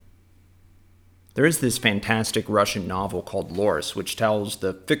There is this fantastic Russian novel called Loris, which tells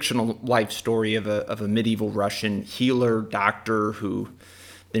the fictional life story of a medieval Russian healer, doctor who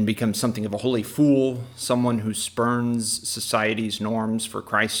then becomes something of a holy fool, someone who spurns society's norms for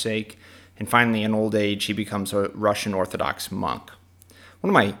Christ's sake, and finally, in old age, he becomes a Russian Orthodox monk.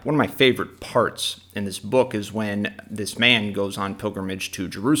 One of my favorite parts in this book is when this man goes on pilgrimage to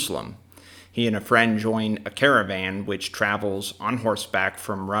Jerusalem. He and a friend join a caravan which travels on horseback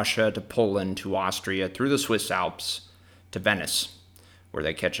from Russia to Poland to Austria through the Swiss Alps to Venice, where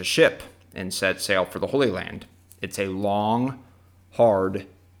they catch a ship and set sail for the Holy Land. It's a long, hard,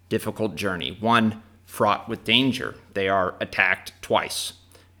 difficult journey, one fraught with danger. They are attacked twice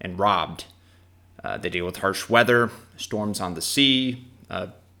and robbed. They deal with harsh weather, storms on the sea,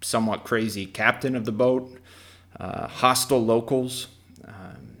 a somewhat crazy captain of the boat, hostile locals,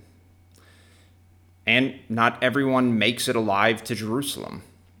 and not everyone makes it alive to Jerusalem.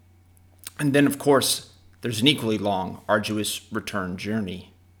 And then, of course, there's an equally long, arduous return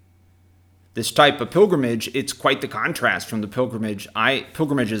journey. This type of pilgrimage, it's quite the contrast from the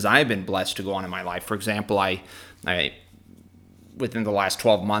pilgrimages I've been blessed to go on in my life. For example, I within the last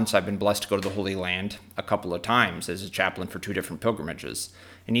 12 months, I've been blessed to go to the Holy Land a couple of times as a chaplain for two different pilgrimages.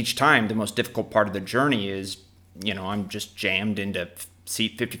 And each time, the most difficult part of the journey is, I'm just jammed into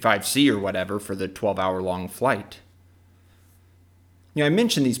seat 55C or whatever for the 12-hour long flight. I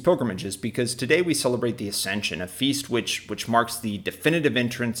mention these pilgrimages because today we celebrate the Ascension, a feast which marks the definitive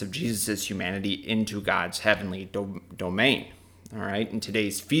entrance of Jesus' humanity into God's heavenly domain. All right, and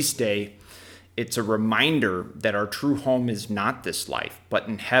today's feast day, it's a reminder that our true home is not this life, but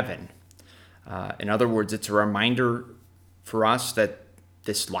in heaven. In other words, it's a reminder for us that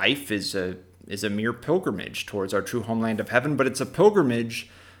this life is a mere pilgrimage towards our true homeland of heaven, but it's a pilgrimage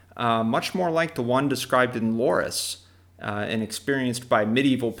much more like the one described in Loris and experienced by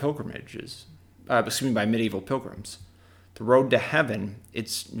medieval pilgrims. The road to heaven,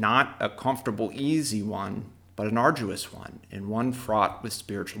 it's not a comfortable, easy one, but an arduous one, and one fraught with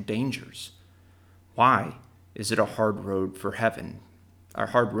spiritual dangers. Why is it a hard road for heaven? A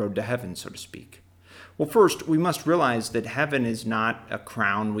hard road to heaven, so to speak? Well, first, we must realize that heaven is not a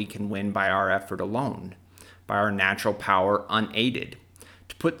crown we can win by our effort alone, by our natural power unaided.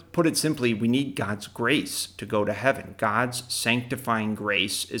 To put it simply, we need God's grace to go to heaven. God's sanctifying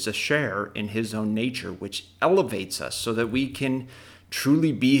grace is a share in his own nature, which elevates us so that we can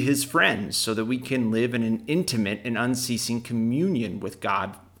truly be his friends, so that we can live in an intimate and unceasing communion with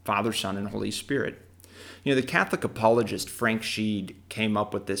God, Father, Son, and Holy Spirit. The Catholic apologist Frank Sheed came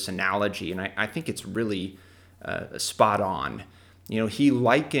up with this analogy, and I think it's really spot on. He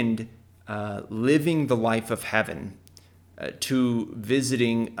likened living the life of heaven to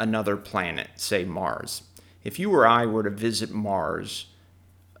visiting another planet, say Mars. If you or I were to visit Mars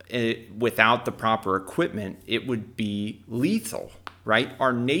without the proper equipment, it would be lethal, right?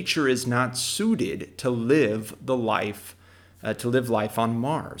 Our nature is not suited to live life on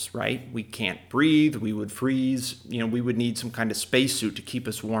Mars, right? We can't breathe, we would freeze, we would need some kind of spacesuit to keep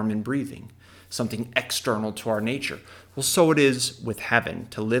us warm and breathing, something external to our nature. Well, so it is with heaven.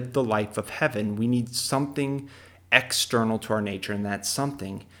 To live the life of heaven, we need something external to our nature, and that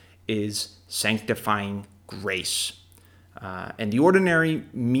something is sanctifying grace. And the ordinary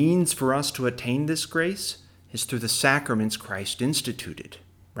means for us to attain this grace is through the sacraments Christ instituted,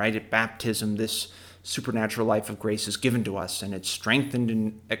 right? At baptism, this supernatural life of grace is given to us, and it's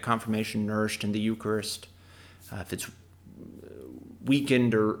strengthened at confirmation, nourished in the Eucharist. If it's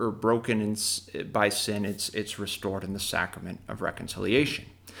weakened or broken by sin, it's restored in the sacrament of reconciliation.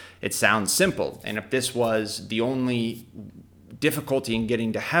 It sounds simple, and if this was the only difficulty in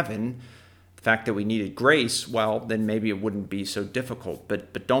getting to heaven, the fact that we needed grace, well, then maybe it wouldn't be so difficult.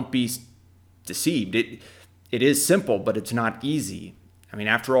 But don't be deceived. It is simple, but it's not easy.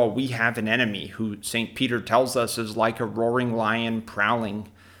 After all, we have an enemy who St. Peter tells us is like a roaring lion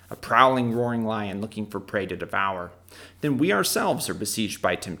a prowling, roaring lion looking for prey to devour. Then we ourselves are besieged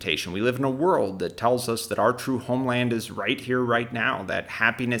by temptation. We live in a world that tells us that our true homeland is right here, right now, that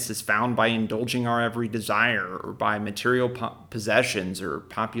happiness is found by indulging our every desire or by material possessions or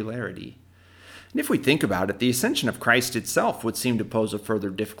popularity. And if we think about it, the ascension of Christ itself would seem to pose a further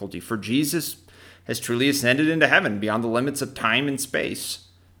difficulty, for Jesus has truly ascended into heaven beyond the limits of time and space,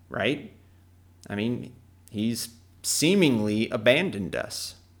 right? He's seemingly abandoned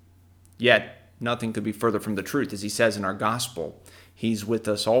us. Yet, nothing could be further from the truth. As he says in our gospel, he's with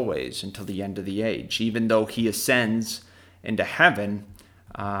us always until the end of the age. Even though he ascends into heaven,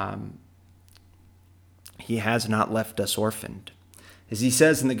 he has not left us orphaned. As he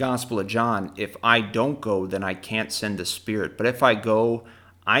says in the Gospel of John, if I don't go, then I can't send the Spirit. But if I go,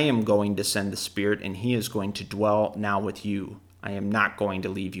 I am going to send the Spirit, and he is going to dwell now with you. I am not going to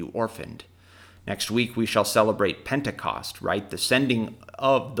leave you orphaned. Next week, we shall celebrate Pentecost, right? The sending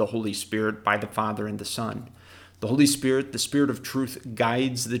of the Holy Spirit by the Father and the Son. The Holy Spirit, the Spirit of truth,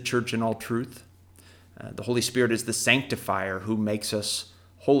 guides the church in all truth. The Holy Spirit is the sanctifier who makes us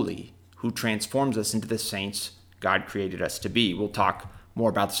holy, who transforms us into the saints God created us to be. We'll talk more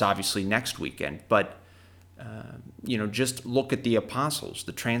about this obviously next weekend, but just look at the apostles,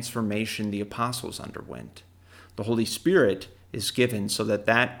 the transformation the apostles underwent. The Holy Spirit is given so that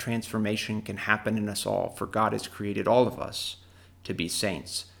that transformation can happen in us all, for God has created all of us to be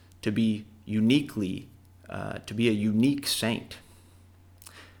saints, to be a unique saint.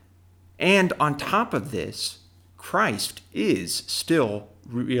 And on top of this, Christ is still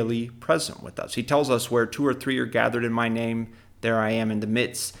really present with us. He tells us, where 2 or 3 are gathered in my name, there I am in the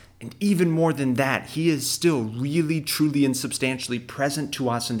midst. And even more than that, he is still really, truly, and substantially present to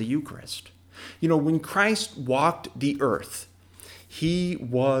us in the Eucharist. When Christ walked the earth, he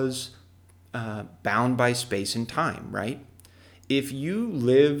was bound by space and time, right? If you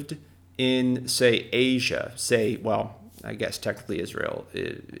lived in, say, Asia, I guess technically Israel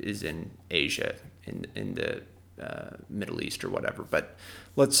is in Asia, in the Middle East or whatever, but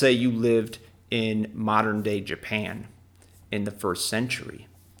let's say you lived in modern-day Japan in the 1st century,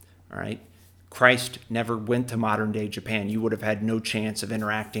 all right? Christ never went to modern-day Japan. You would have had no chance of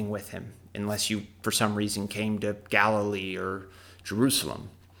interacting with him unless you, for some reason, came to Galilee or Jerusalem.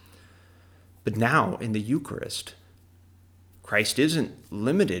 But now, in the Eucharist, Christ isn't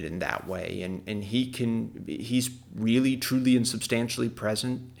limited in that way, and he's really, truly, and substantially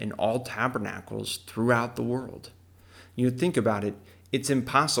present in all tabernacles throughout the world. You think about it, it's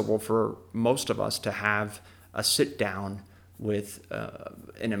impossible for most of us to have a sit-down with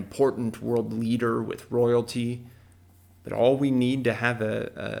an important world leader, with royalty, but all we need to have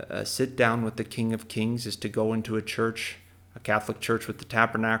a sit-down with the King of Kings is to go into a church, a Catholic church with the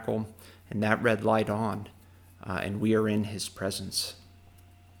tabernacle, and that red light on. And we are in his presence.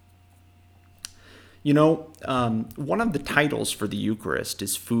 One of the titles for the Eucharist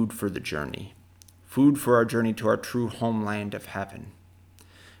is Food for the Journey. Food for our journey to our true homeland of heaven.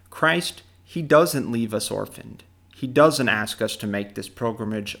 Christ, he doesn't leave us orphaned. He doesn't ask us to make this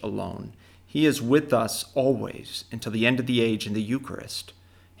pilgrimage alone. He is with us always until the end of the age in the Eucharist.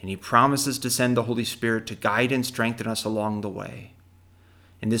 And he promises to send the Holy Spirit to guide and strengthen us along the way.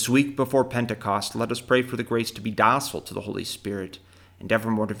 In this week before Pentecost, let us pray for the grace to be docile to the Holy Spirit and ever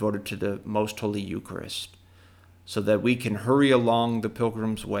more devoted to the most holy Eucharist, so that we can hurry along the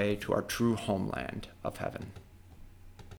pilgrim's way to our true homeland of heaven.